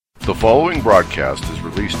The following broadcast is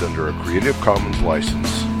released under a Creative Commons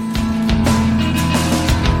license.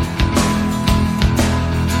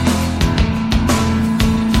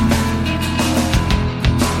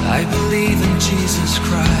 I believe in Jesus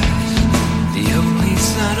Christ, the only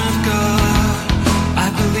Son of God. I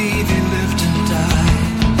believe He lived and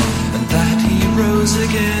died, and that He rose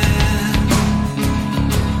again.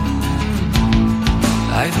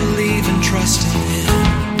 I believe and trust in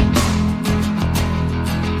Him.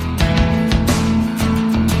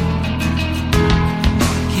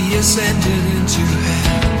 He ascended into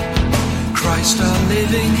heaven. Christ, our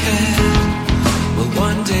living head, will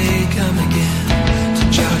one day come again to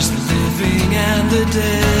judge the living and the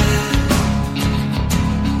dead.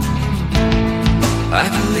 I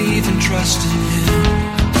believe and trust in Him.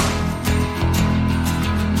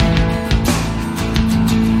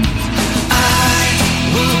 I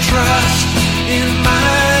will trust in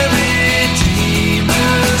my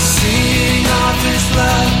Redeemer, sing of His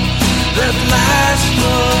love that lasts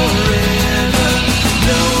forever,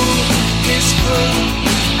 know His full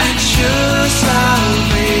and sure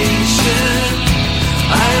salvation.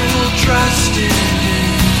 I will trust in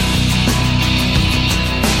Him.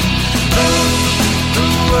 Though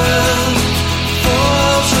the world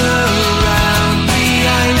falls around me,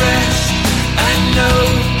 I rest and know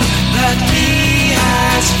that He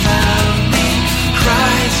has found me.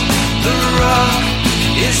 Christ, the rock,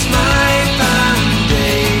 is my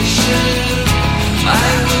foundation.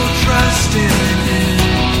 I will trust in Him.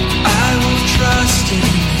 I will trust in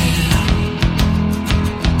Him.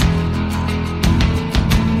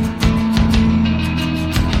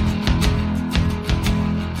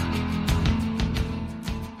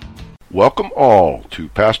 Welcome all to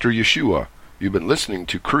Pastor Yeshua. You've been listening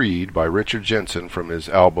to Creed by Richard Jensen from his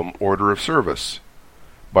album Order of Service.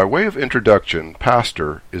 By way of introduction,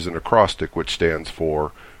 Pastor is an acrostic which stands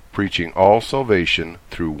for Preaching All Salvation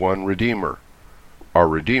Through One Redeemer. Our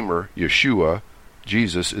Redeemer, Yeshua,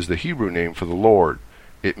 Jesus, is the Hebrew name for the Lord.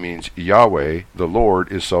 It means Yahweh, the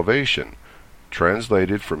Lord, is salvation.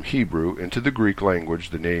 Translated from Hebrew into the Greek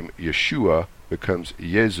language, the name Yeshua becomes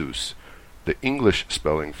Jesus. The English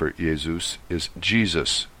spelling for Jesus is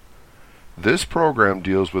Jesus. This program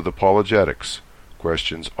deals with apologetics,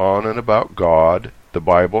 questions on and about God, the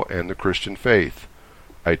Bible, and the Christian faith.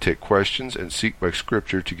 I take questions and seek by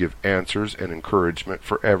Scripture to give answers and encouragement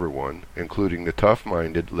for everyone, including the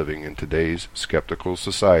tough-minded living in today's skeptical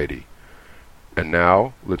society. And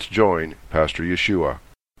now, let's join Pastor Yeshua.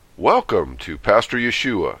 Welcome to Pastor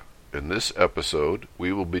Yeshua. In this episode,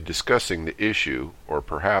 we will be discussing the issue, or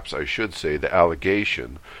perhaps I should say the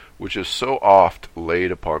allegation, which is so oft laid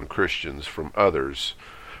upon Christians from others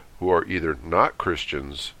who are either not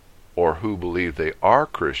Christians or who believe they are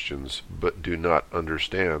Christians but do not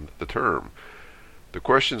understand the term. The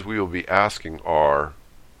questions we will be asking are: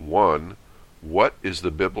 1. What is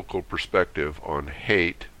the biblical perspective on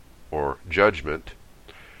hate or judgment?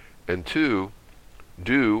 And 2.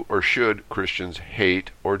 Do or should Christians hate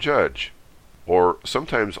or judge? Or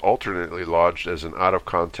sometimes alternately lodged as an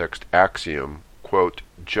out-of-context axiom, quote,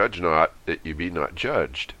 judge not that ye be not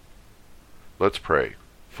judged. Let's pray.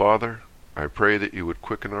 Father, I pray that you would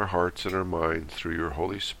quicken our hearts and our minds through your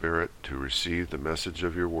Holy Spirit to receive the message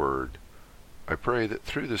of your word. I pray that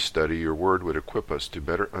through this study your word would equip us to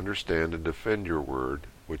better understand and defend your word,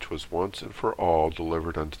 which was once and for all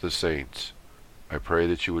delivered unto the saints. I pray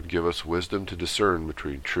that you would give us wisdom to discern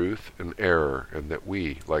between truth and error, and that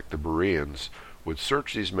we, like the Bereans, would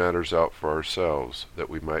search these matters out for ourselves, that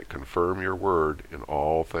we might confirm your word in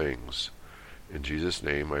all things. In Jesus'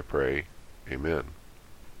 name I pray. Amen.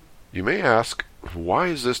 You may ask, why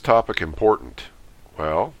is this topic important?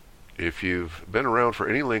 Well, if you've been around for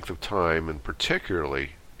any length of time, and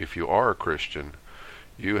particularly if you are a Christian,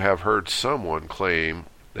 you have heard someone claim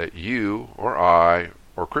that you or I,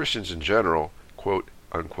 or Christians in general, quote,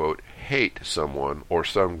 unquote, hate someone or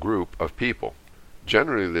some group of people.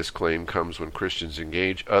 Generally, this claim comes when Christians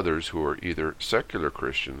engage others who are either secular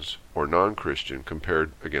Christians or non-Christian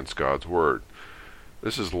compared against God's Word.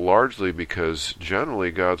 This is largely because generally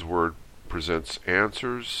God's Word presents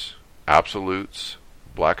answers, absolutes,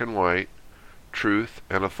 black and white, truth,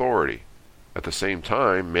 and authority. At the same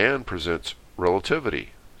time, man presents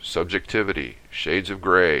relativity, subjectivity, shades of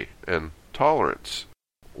gray, and tolerance.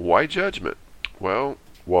 Why judgment? Well,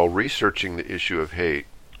 while researching the issue of hate,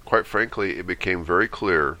 quite frankly, it became very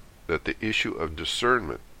clear that the issue of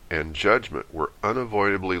discernment and judgment were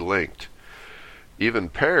unavoidably linked, even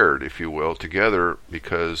paired, if you will, together,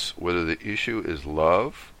 because whether the issue is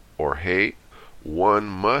love or hate, one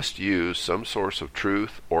must use some source of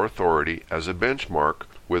truth or authority as a benchmark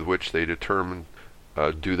with which they determine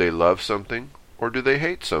Do they love something, or do they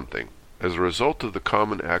hate something? As a result of the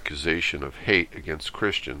common accusation of hate against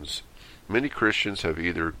Christians, many Christians have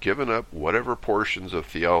either given up whatever portions of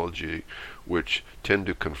theology which tend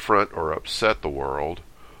to confront or upset the world,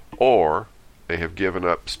 or they have given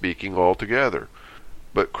up speaking altogether.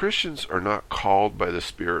 But Christians are not called by the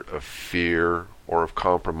spirit of fear or of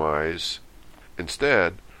compromise.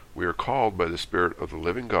 Instead, we are called by the Spirit of the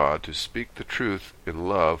living God to speak the truth in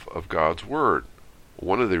love of God's Word.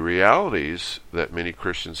 One of the realities that many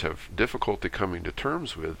Christians have difficulty coming to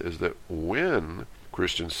terms with is that when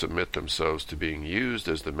Christians submit themselves to being used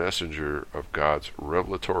as the messenger of God's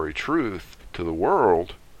revelatory truth to the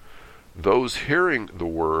world, those hearing the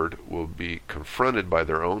Word will be confronted by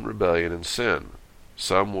their own rebellion and sin.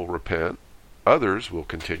 Some will repent, others will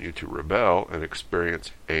continue to rebel and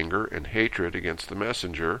experience anger and hatred against the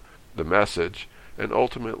messenger, the message, and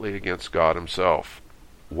ultimately against God Himself.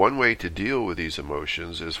 One way to deal with these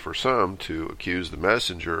emotions is for some to accuse the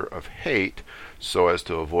messenger of hate so as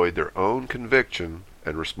to avoid their own conviction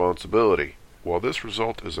and responsibility. While this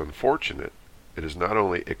result is unfortunate, it is not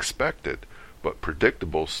only expected but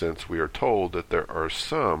predictable, since we are told that there are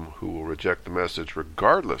some who will reject the message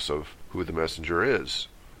regardless of who the messenger is.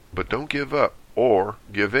 But don't give up or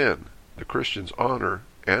give in. The Christian's honor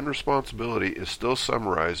and responsibility is still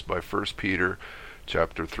summarized by 1 Peter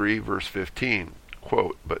chapter 3, verse 15.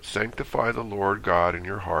 Quote, "But sanctify the Lord God in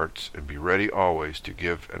your hearts, and be ready always to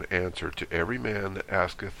give an answer to every man that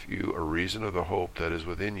asketh you a reason of the hope that is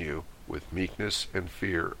within you, with meekness and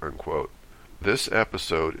fear." Unquote. This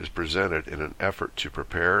episode is presented in an effort to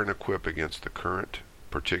prepare and equip against the current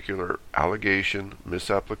particular allegation,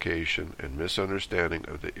 misapplication, and misunderstanding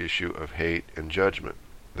of the issue of hate and judgment.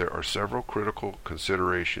 There are several critical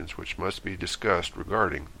considerations which must be discussed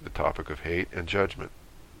regarding the topic of hate and judgment.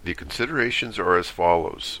 The considerations are as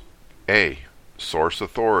follows. A. Source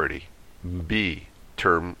authority. B.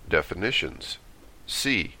 Term definitions.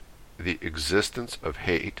 C. The existence of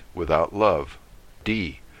hate without love.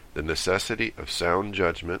 D. The necessity of sound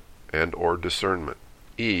judgment and or discernment.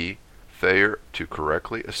 E. Failure to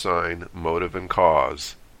correctly assign motive and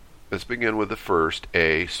cause. Let's begin with the first,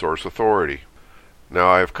 A. Source authority. Now,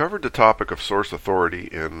 I have covered the topic of source authority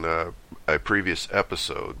in a previous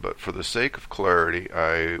episode, but for the sake of clarity,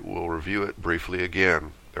 I will review it briefly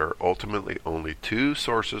again. There are ultimately only two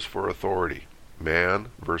sources for authority,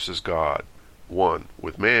 man versus God. One,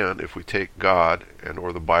 with man, if we take God and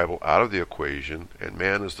or the Bible out of the equation, and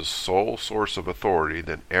man is the sole source of authority,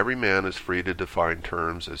 then every man is free to define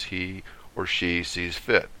terms as he or she sees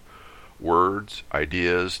fit. Words,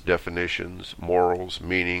 ideas, definitions, morals,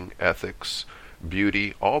 meaning, ethics,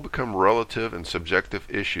 beauty, all become relative and subjective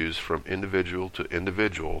issues from individual to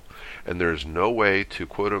individual, and there is no way to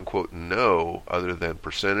quote-unquote know other than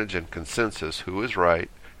percentage and consensus who is right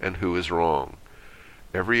and who is wrong.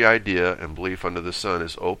 Every idea and belief under the sun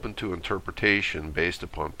is open to interpretation based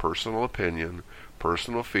upon personal opinion,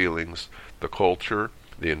 personal feelings, the culture,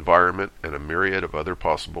 the environment, and a myriad of other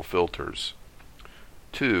possible filters.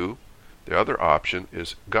 2. The other option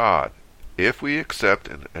is God. If we accept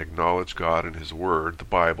and acknowledge God and His Word, the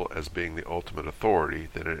Bible, as being the ultimate authority,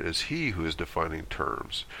 then it is He who is defining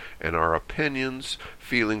terms, and our opinions,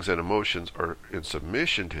 feelings, and emotions are in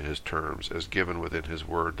submission to His terms as given within His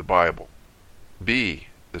Word, the Bible. B.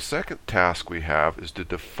 The second task we have is to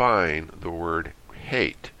define the word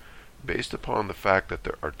hate, based upon the fact that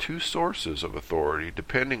there are two sources of authority.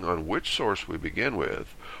 Depending on which source we begin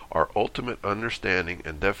with, our ultimate understanding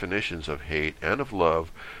and definitions of hate and of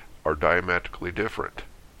love are diametrically different.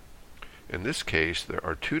 In this case, there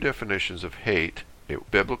are two definitions of hate, a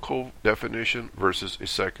biblical definition versus a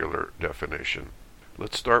secular definition.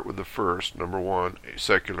 Let's start with the first, number 1, a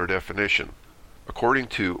secular definition. According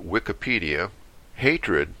to Wikipedia,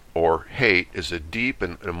 hatred or hate is a deep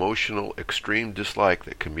and emotional extreme dislike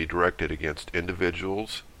that can be directed against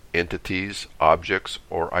individuals, entities, objects,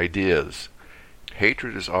 or ideas.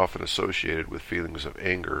 Hatred is often associated with feelings of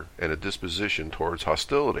anger and a disposition towards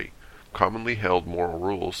hostility. Commonly held moral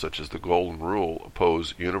rules such as the Golden Rule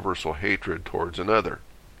oppose universal hatred towards another.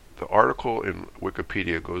 The article in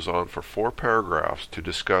Wikipedia goes on for 4 paragraphs to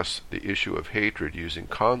discuss the issue of hatred using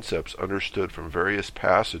concepts understood from various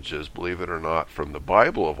passages, believe it or not, from the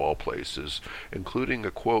Bible of all places, including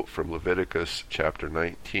a quote from Leviticus chapter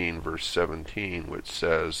 19, verse 17, which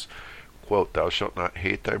says, quote, "Thou shalt not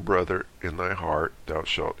hate thy brother in thy heart, thou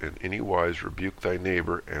shalt in any wise rebuke thy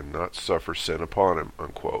neighbor, and not suffer sin upon him,"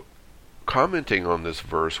 unquote. Commenting on this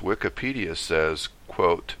verse, Wikipedia says,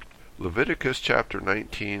 quote, "Leviticus chapter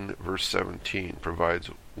 19 verse 17 provides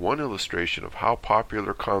one illustration of how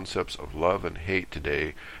popular concepts of love and hate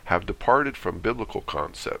today have departed from biblical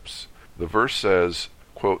concepts. The verse says,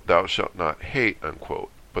 quote, "Thou shalt not hate," unquote,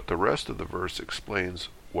 but the rest of the verse explains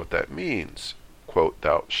what that means. Quote,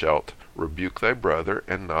 "Thou shalt rebuke thy brother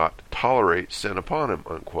and not tolerate sin upon him,"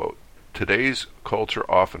 unquote. Today's culture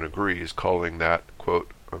often agrees, calling that,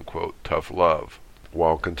 quote, unquote, tough love.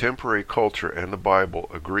 While contemporary culture and the Bible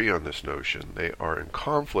agree on this notion, they are in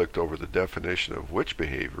conflict over the definition of which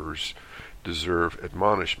behaviors deserve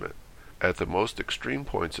admonishment. At the most extreme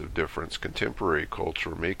points of difference, contemporary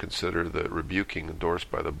culture may consider the rebuking endorsed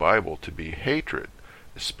by the Bible to be hatred,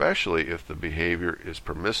 especially if the behavior is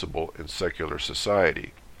permissible in secular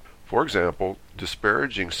society. For example,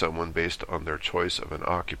 disparaging someone based on their choice of an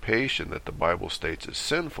occupation that the Bible states is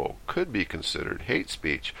sinful could be considered hate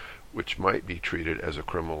speech, which might be treated as a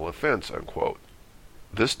criminal offense, unquote.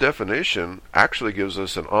 This definition actually gives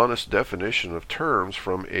us an honest definition of terms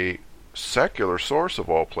from a secular source of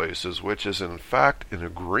all places, which is in fact in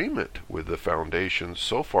agreement with the foundations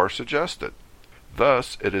so far suggested.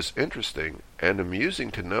 Thus, it is interesting and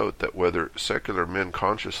amusing to note that whether secular men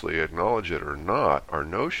consciously acknowledge it or not, our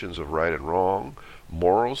notions of right and wrong,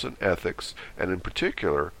 morals and ethics, and in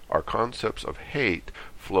particular our concepts of hate,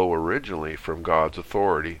 flow originally from God's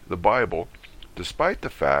authority, the Bible, despite the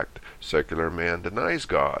fact secular man denies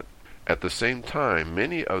God. At the same time,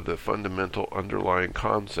 many of the fundamental underlying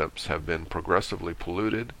concepts have been progressively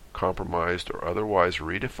polluted, compromised, or otherwise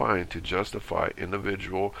redefined to justify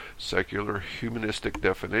individual secular humanistic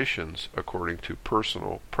definitions according to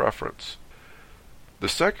personal preference. The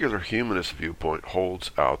secular humanist viewpoint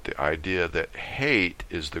holds out the idea that hate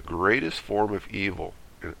is the greatest form of evil.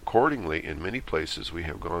 Accordingly, in many places we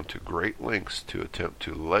have gone to great lengths to attempt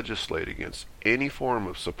to legislate against any form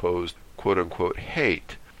of supposed quote-unquote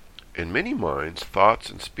hate. In many minds, thoughts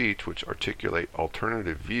and speech which articulate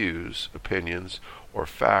alternative views, opinions, or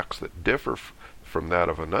facts that differ from that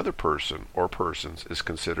of another person or persons is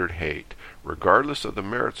considered hate, regardless of the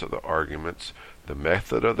merits of the arguments, the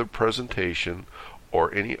method of the presentation,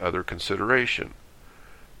 or any other consideration.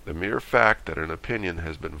 The mere fact that an opinion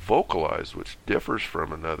has been vocalized which differs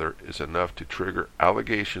from another is enough to trigger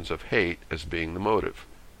allegations of hate as being the motive.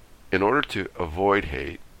 In order to avoid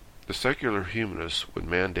hate, the secular humanists would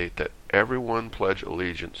mandate that everyone pledge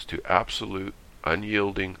allegiance to absolute,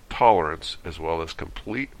 unyielding tolerance as well as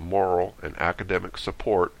complete moral and academic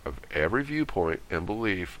support of every viewpoint and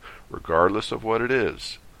belief, regardless of what it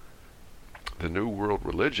is. The New World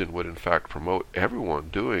religion would in fact promote everyone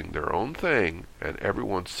doing their own thing and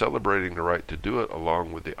everyone celebrating the right to do it,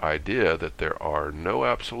 along with the idea that there are no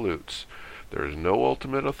absolutes, there is no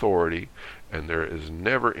ultimate authority, and there is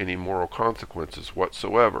never any moral consequences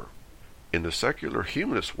whatsoever. In the secular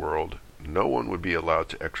humanist world, no one would be allowed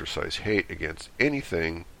to exercise hate against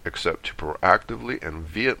anything except to proactively and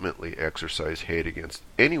vehemently exercise hate against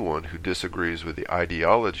anyone who disagrees with the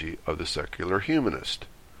ideology of the secular humanist.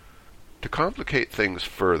 To complicate things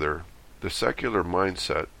further, the secular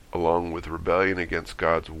mindset, along with rebellion against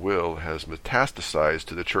God's will, has metastasized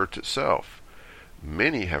to the church itself.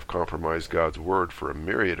 Many have compromised God's word for a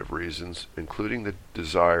myriad of reasons, including the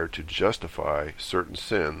desire to justify certain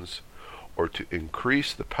sins or to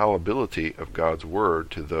increase the palatability of God's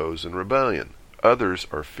word to those in rebellion. Others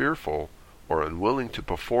are fearful or unwilling to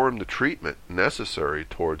perform the treatment necessary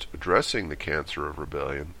towards addressing the cancer of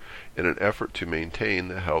rebellion in an effort to maintain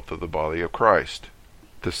the health of the body of Christ.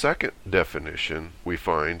 The second definition we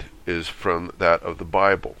find is from that of the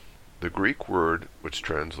Bible. The Greek word which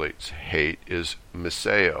translates hate is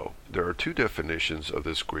miseo. There are two definitions of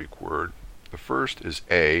this Greek word. The first is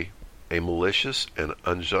a malicious and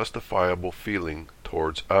unjustifiable feeling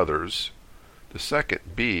towards others. The second,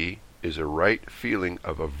 B, is a right feeling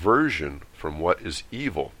of aversion from what is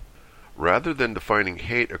evil. Rather than defining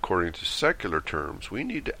hate according to secular terms, we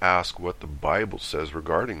need to ask what the Bible says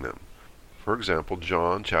regarding them. For example,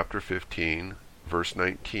 John chapter 15, verse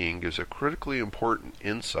 19 gives a critically important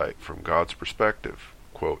insight from God's perspective.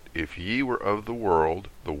 Quote, "If ye were of the world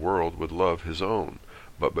would love his own.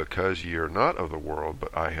 But because ye are not of the world,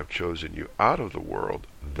 but I have chosen you out of the world,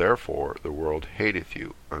 therefore the world hateth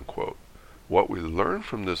you." Unquote. What we learn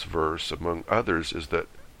from this verse, among others, is that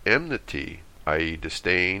enmity, i.e.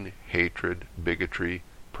 disdain, hatred, bigotry,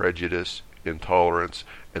 prejudice, intolerance,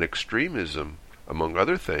 and extremism, among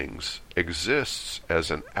other things, exists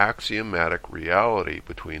as an axiomatic reality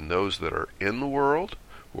between those that are in the world,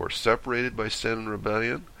 who are separated by sin and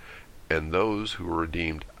rebellion, and those who are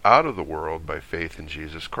redeemed out of the world by faith in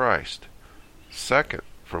Jesus Christ. Second,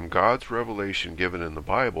 from God's revelation given in the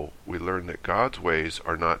Bible, we learn that God's ways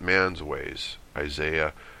are not man's ways.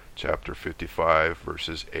 Isaiah chapter 55,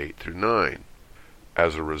 verses 8 through 9.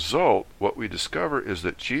 As a result, what we discover is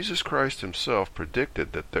that Jesus Christ himself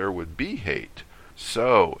predicted that there would be hate.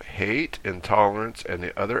 So, hate, intolerance, and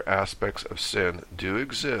the other aspects of sin do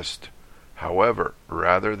exist. However,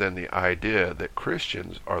 rather than the idea that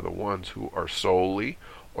Christians are the ones who are solely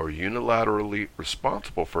or unilaterally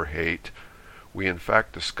responsible for hate, we in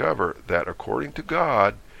fact discover that according to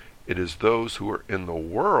God, it is those who are in the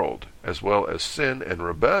world, as well as sin and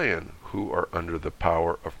rebellion, who are under the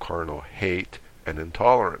power of carnal hate and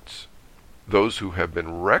intolerance. Those who have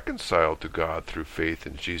been reconciled to God through faith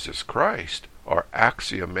in Jesus Christ are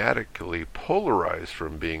axiomatically polarized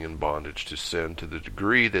from being in bondage to sin to the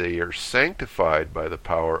degree that they are sanctified by the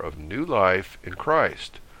power of new life in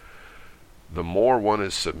Christ. The more one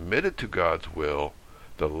is submitted to God's will,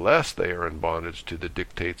 the less they are in bondage to the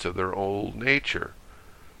dictates of their old nature.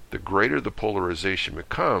 The greater the polarization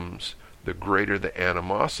becomes, the greater the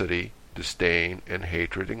animosity, disdain, and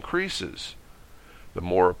hatred increases. The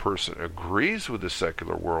more a person agrees with the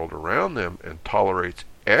secular world around them and tolerates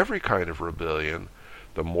every kind of rebellion,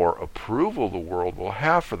 the more approval the world will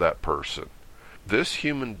have for that person. This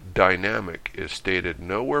human dynamic is stated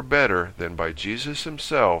nowhere better than by Jesus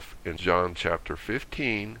himself in John chapter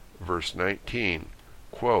 15, verse 19.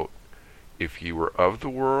 Quote, "If ye were of the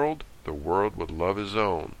world would love his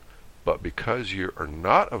own. But because you are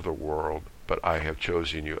not of the world, but I have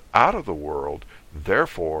chosen you out of the world,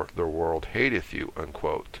 therefore the world hateth you."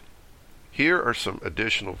 Unquote. Here are some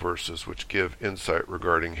additional verses which give insight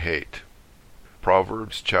regarding hate.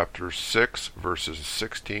 Proverbs chapter 6, verses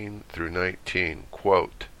 16 through 19.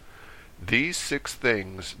 Quote, "These 6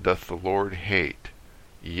 things doth the Lord hate,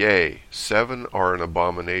 yea, 7 are an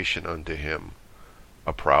abomination unto him: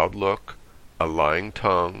 a proud look, a lying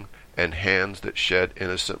tongue, and hands that shed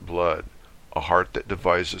innocent blood, a heart that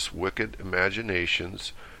deviseth wicked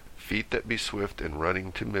imaginations, feet that be swift in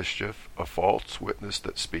running to mischief, a false witness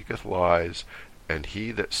that speaketh lies, and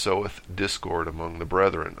he that soweth discord among the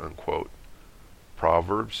brethren." Unquote.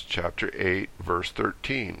 Proverbs chapter 8, verse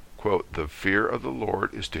 13. Quote, "The fear of the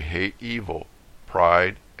Lord is to hate evil,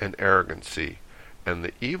 pride, and arrogancy, and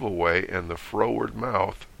the evil way and the froward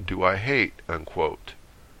mouth do I hate." Unquote.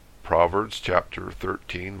 Proverbs chapter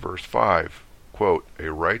 13, verse 5. Quote,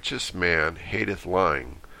 "A righteous man hateth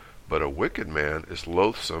lying, but a wicked man is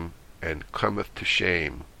loathsome and cometh to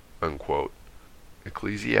shame." Unquote.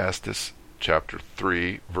 Ecclesiastes chapter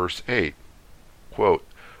 3, verse 8. Quote,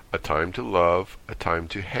 "A time to love, a time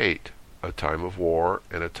to hate, a time of war,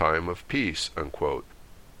 and a time of peace." Unquote.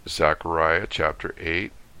 Zechariah chapter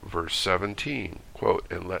 8, verse 17. Quote,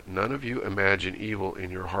 "And let none of you imagine evil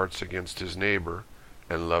in your hearts against his neighbor,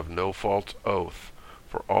 and love no false oath,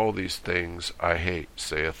 for all these things I hate,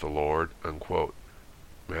 saith the Lord." Unquote.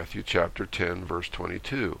 Matthew chapter 10, verse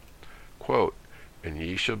 22. Quote, "And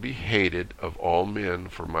ye shall be hated of all men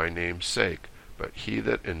for my name's sake, but he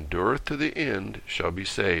that endureth to the end shall be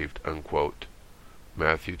saved." Unquote.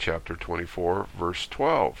 Matthew chapter 24, verse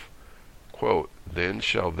 12. Quote, "Then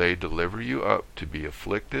shall they deliver you up to be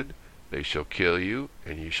afflicted, they shall kill you,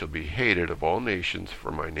 and ye shall be hated of all nations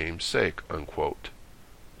for my name's sake." Unquote.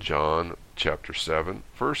 John chapter 7,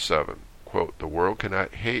 verse 7. Quote, "The world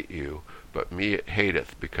cannot hate you, but me it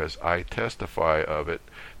hateth, because I testify of it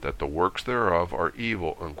that the works thereof are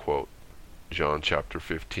evil." Unquote. John chapter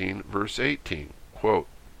 15, verse 18. Quote,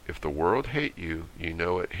 "If the world hate you, ye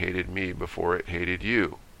know it hated me before it hated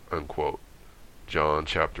you." Unquote. John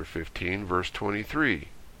chapter 15, verse 23.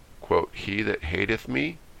 Quote, "He that hateth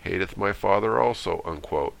me, hateth my Father also."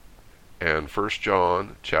 Unquote. And 1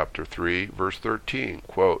 John chapter 3, verse 13.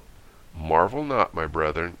 Quote, "Marvel not, my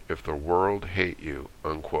brethren, if the world hate you."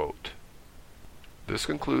 Unquote. This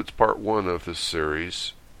concludes part 1 of this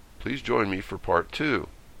series. Please join me for part 2.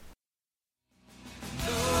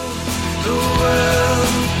 The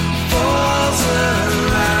world falls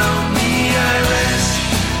around me, I rest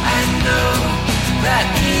and know that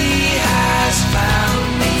he has found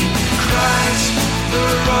me. Christ the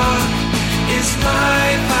rock is my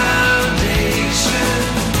foundation.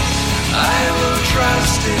 I will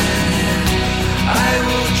trust in him, I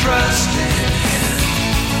will trust in him,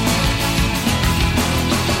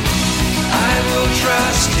 I will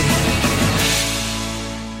trust in him.